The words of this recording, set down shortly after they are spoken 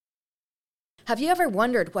Have you ever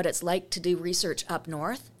wondered what it's like to do research up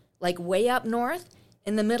north? Like way up north?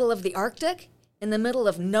 In the middle of the Arctic? In the middle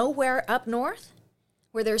of nowhere up north?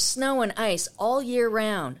 Where there's snow and ice all year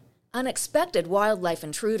round, unexpected wildlife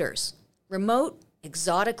intruders, remote,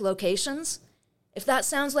 exotic locations? If that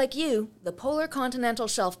sounds like you, the Polar Continental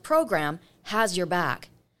Shelf Program has your back.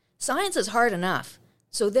 Science is hard enough,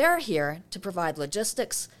 so they're here to provide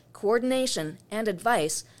logistics, coordination, and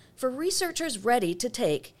advice for researchers ready to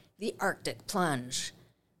take the Arctic plunge.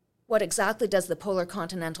 What exactly does the Polar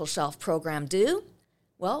Continental Shelf Program do?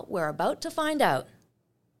 Well, we're about to find out.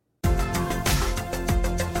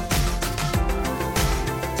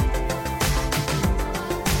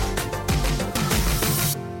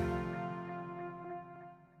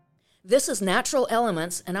 This is Natural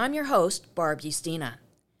Elements, and I'm your host, Barb Justina.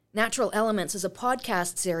 Natural Elements is a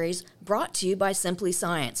podcast series brought to you by Simply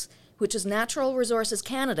Science, which is Natural Resources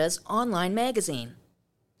Canada's online magazine.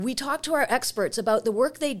 We talk to our experts about the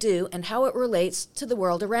work they do and how it relates to the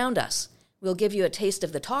world around us. We'll give you a taste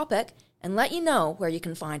of the topic and let you know where you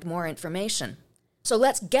can find more information. So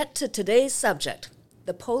let's get to today's subject,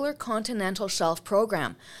 the Polar Continental Shelf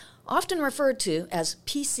Program, often referred to as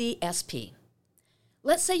PCSP.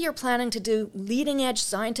 Let's say you're planning to do leading-edge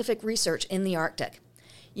scientific research in the Arctic.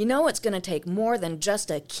 You know it's going to take more than just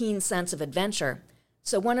a keen sense of adventure,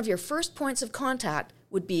 so one of your first points of contact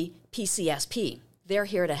would be PCSP. They're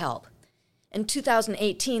here to help. In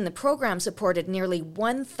 2018, the program supported nearly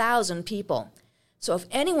 1,000 people. So if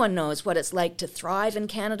anyone knows what it's like to thrive in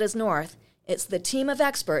Canada's north, it's the team of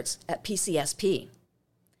experts at PCSP.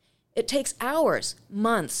 It takes hours,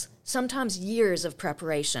 months, sometimes years of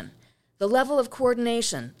preparation. The level of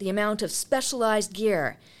coordination, the amount of specialized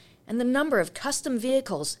gear, and the number of custom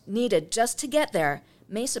vehicles needed just to get there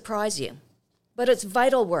may surprise you. But it's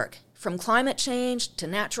vital work, from climate change to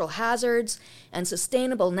natural hazards and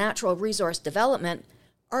sustainable natural resource development.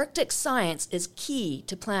 Arctic science is key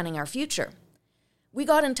to planning our future. We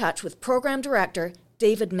got in touch with Program Director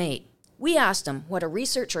David Mate. We asked him what a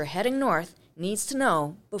researcher heading north needs to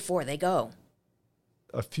know before they go.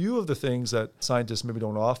 A few of the things that scientists maybe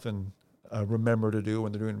don't often remember to do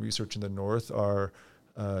when they're doing research in the north are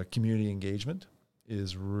community engagement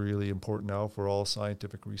is really important now for all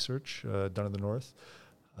scientific research done in the north.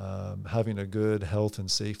 Having a good health and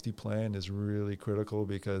safety plan is really critical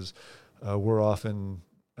because we're often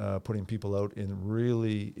putting people out in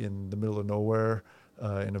the middle of nowhere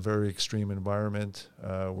in a very extreme environment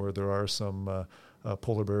where there are some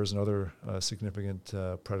polar bears and other significant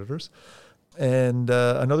predators. And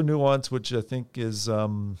another nuance, which I think is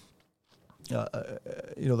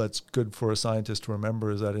that's good for a scientist to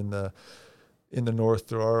remember, is that in the north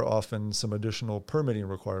there are often some additional permitting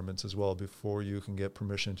requirements as well. Before you can get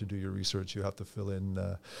permission to do your research, you have to fill in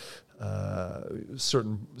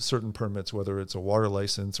certain permits, whether it's a water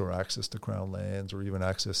license or access to Crown lands or even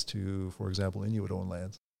access to, for example, Inuit-owned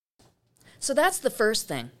lands. So that's the first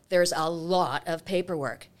thing. There's a lot of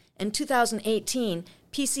paperwork. In 2018,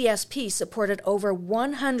 PCSP supported over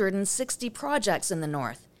 160 projects in the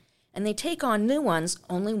north, and they take on new ones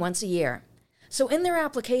only once a year. So in their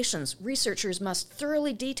applications, researchers must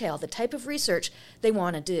thoroughly detail the type of research they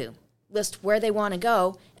want to do, list where they want to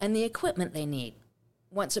go, and the equipment they need.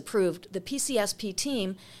 Once approved, the PCSP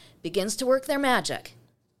team begins to work their magic.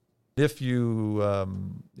 If you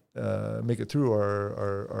make it through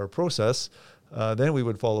our process, then we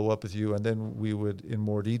would follow up with you, and then we would, in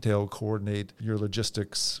more detail, coordinate your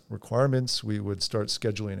logistics requirements. We would start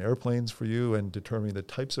scheduling airplanes for you and determining the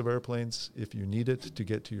types of airplanes, if you need it, to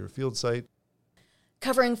get to your field site.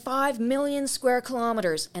 Covering 5 million square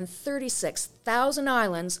kilometers and 36,000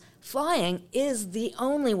 islands, flying is the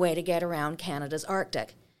only way to get around Canada's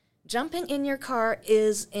Arctic. Jumping in your car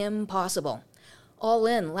is impossible. All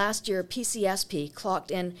in, last year, PCSP clocked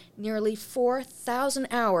in nearly 4,000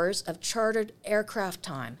 hours of chartered aircraft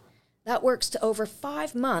time. That works to over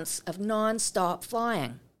 5 months of non-stop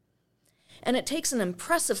flying. And it takes an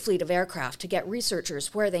impressive fleet of aircraft to get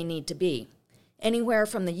researchers where they need to be. Anywhere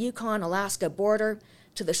from the Yukon-Alaska border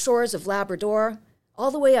to the shores of Labrador, all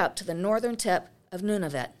the way up to the northern tip of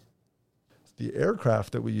Nunavut. The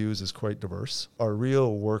aircraft that we use is quite diverse. Our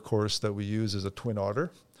real workhorse that we use is a Twin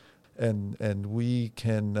Otter. And we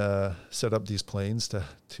can set up these planes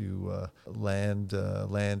to land on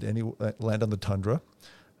the tundra.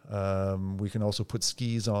 We can also put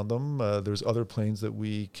skis on them. There's other planes that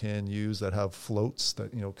we can use that have floats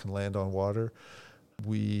that can land on water.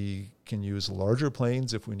 We can use larger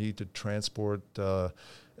planes if we need to transport,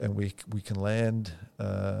 and we can land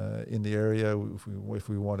in the area if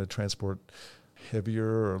we want to transport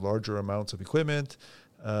heavier or larger amounts of equipment.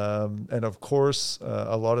 And of course,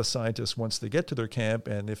 a lot of scientists, once they get to their camp,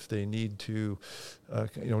 and if they need to,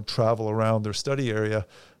 travel around their study area,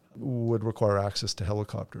 would require access to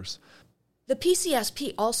helicopters. The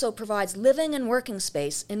PCSP also provides living and working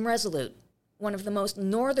space in Resolute, one of the most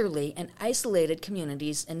northerly and isolated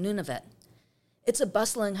communities in Nunavut. It's a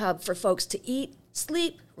bustling hub for folks to eat,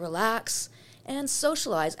 sleep, relax, and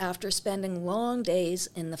socialize after spending long days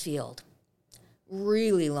in the field.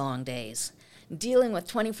 Really long days. Dealing with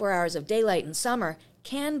 24 hours of daylight in summer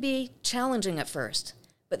can be challenging at first,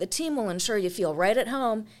 but the team will ensure you feel right at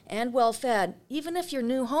home and well fed, even if your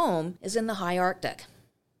new home is in the high Arctic.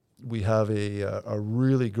 We have a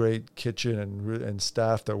really great kitchen and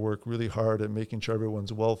staff that work really hard at making sure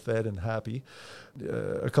everyone's well fed and happy.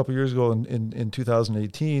 A couple of years ago in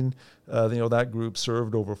 2018, that group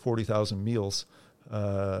served over 40,000 meals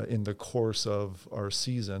in the course of our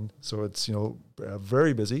season. So it's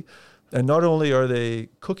very busy. And not only are they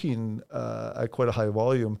cooking at quite a high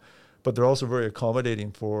volume, but they're also very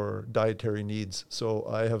accommodating for dietary needs. So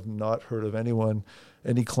I have not heard of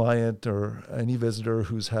any client or any visitor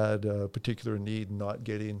who's had a particular need not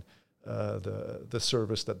getting the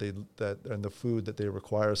service that and the food that they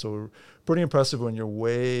require. So pretty impressive when you're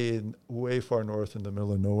way far north in the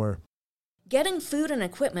middle of nowhere. Getting food and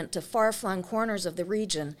equipment to far-flung corners of the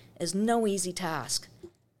region is no easy task.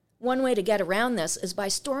 One way to get around this is by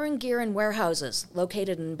storing gear in warehouses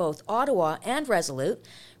located in both Ottawa and Resolute,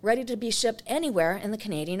 ready to be shipped anywhere in the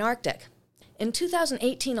Canadian Arctic. In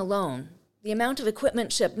 2018 alone, the amount of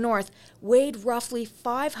equipment shipped north weighed roughly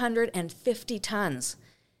 550 tons,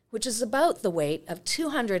 which is about the weight of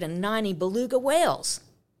 290 beluga whales.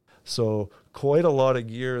 So quite a lot of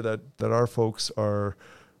gear that our folks are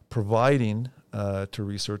providing to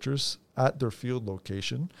researchers at their field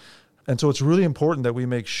location. And so it's really important that we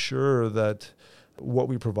make sure that what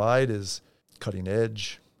we provide is cutting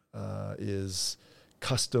edge, is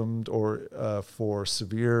customed or for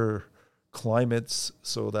severe climates,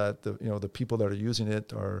 so that the people that are using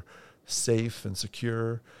it are safe and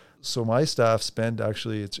secure. So my staff spend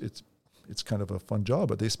it's kind of a fun job,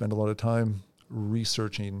 but they spend a lot of time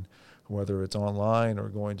researching, whether it's online or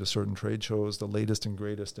going to certain trade shows, the latest and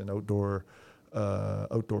greatest in outdoor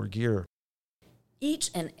gear.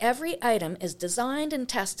 Each and every item is designed and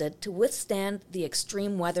tested to withstand the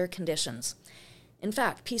extreme weather conditions. In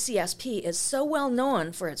fact, PCSP is so well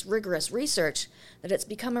known for its rigorous research that it's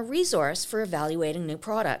become a resource for evaluating new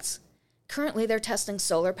products. Currently, they're testing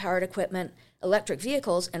solar-powered equipment, electric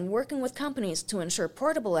vehicles, and working with companies to ensure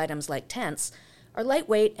portable items like tents are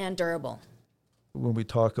lightweight and durable. When we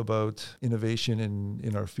talk about innovation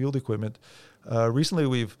in our field equipment, recently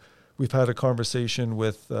we've had a conversation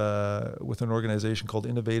with an organization called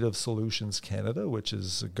Innovative Solutions Canada, which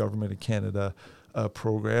is a Government of Canada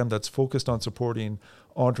program that's focused on supporting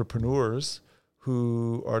entrepreneurs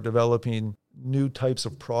who are developing new types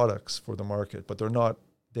of products for the market, but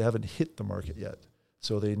they haven't hit the market yet.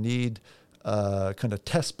 So they need kind of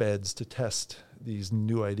test beds to test these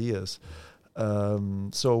new ideas.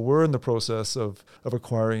 So we're in the process of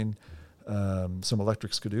acquiring some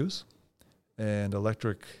electric skidoos and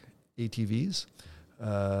electric ATVs,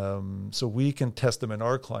 so we can test them in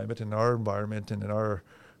our climate, in our environment, and in our,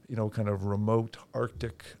 kind of remote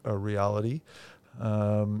Arctic reality.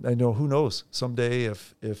 I know, who knows, someday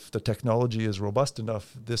if the technology is robust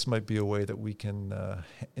enough, this might be a way that we can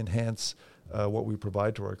enhance what we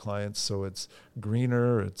provide to our clients. So it's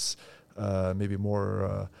greener, it's maybe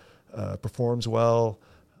more performs well.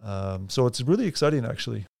 So it's really exciting,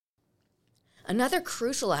 actually. Another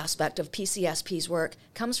crucial aspect of PCSP's work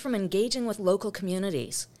comes from engaging with local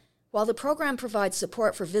communities. While the program provides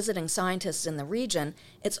support for visiting scientists in the region,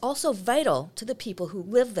 it's also vital to the people who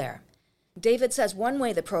live there. David says one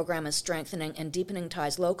way the program is strengthening and deepening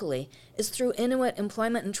ties locally is through Inuit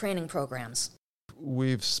employment and training programs.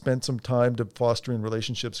 We've spent some time fostering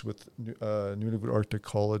relationships with Nunavut Arctic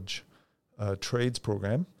College trades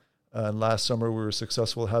program. And last summer, we were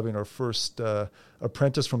successful having our first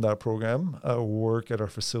apprentice from that program work at our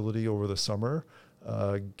facility over the summer,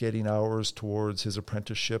 getting hours towards his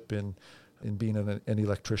apprenticeship in being an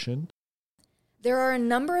electrician. There are a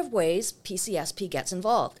number of ways PCSP gets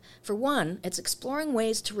involved. For one, it's exploring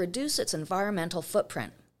ways to reduce its environmental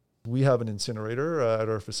footprint. We have an incinerator at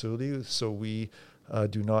our facility, so we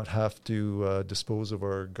do not have to dispose of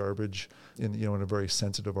our garbage in a very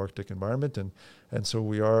sensitive Arctic environment, and so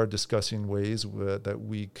we are discussing ways that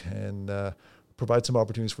we can provide some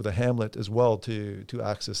opportunities for the hamlet as well to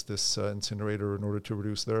access this incinerator in order to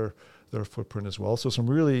reduce their footprint as well. So some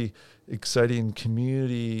really exciting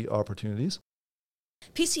community opportunities.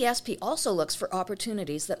 PCSP also looks for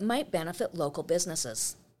opportunities that might benefit local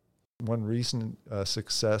businesses. One recent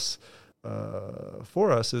success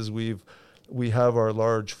for us is we have our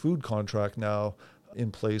large food contract now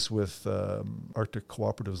in place with Arctic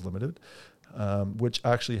Cooperatives Limited, which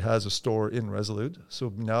actually has a store in Resolute.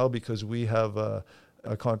 So now, because we have a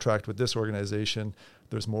contract with this organization,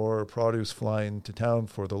 there's more produce flying to town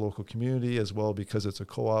for the local community as well. Because it's a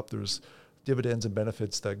co-op, there's dividends and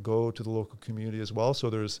benefits that go to the local community as well. So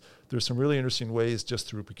there's some really interesting ways just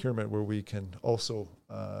through procurement where we can also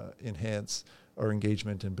enhance our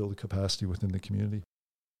engagement and build capacity within the community.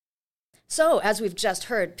 So, as we've just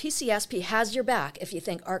heard, PCSP has your back if you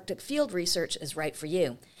think Arctic field research is right for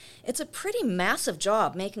you. It's a pretty massive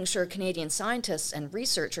job making sure Canadian scientists and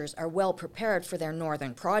researchers are well prepared for their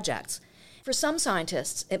northern projects. For some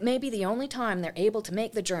scientists, it may be the only time they're able to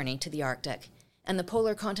make the journey to the Arctic, and the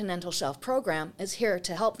Polar Continental Shelf Program is here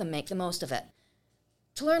to help them make the most of it.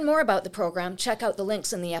 To learn more about the program, check out the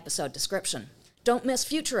links in the episode description. Don't miss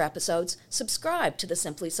future episodes. Subscribe to the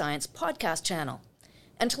Simply Science podcast channel.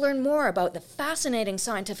 And to learn more about the fascinating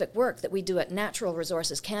scientific work that we do at Natural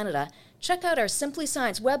Resources Canada, check out our Simply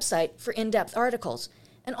Science website for in-depth articles,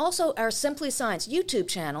 and also our Simply Science YouTube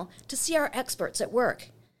channel to see our experts at work.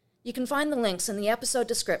 You can find the links in the episode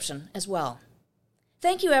description as well.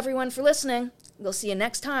 Thank you everyone for listening. We'll see you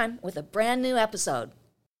next time with a brand new episode.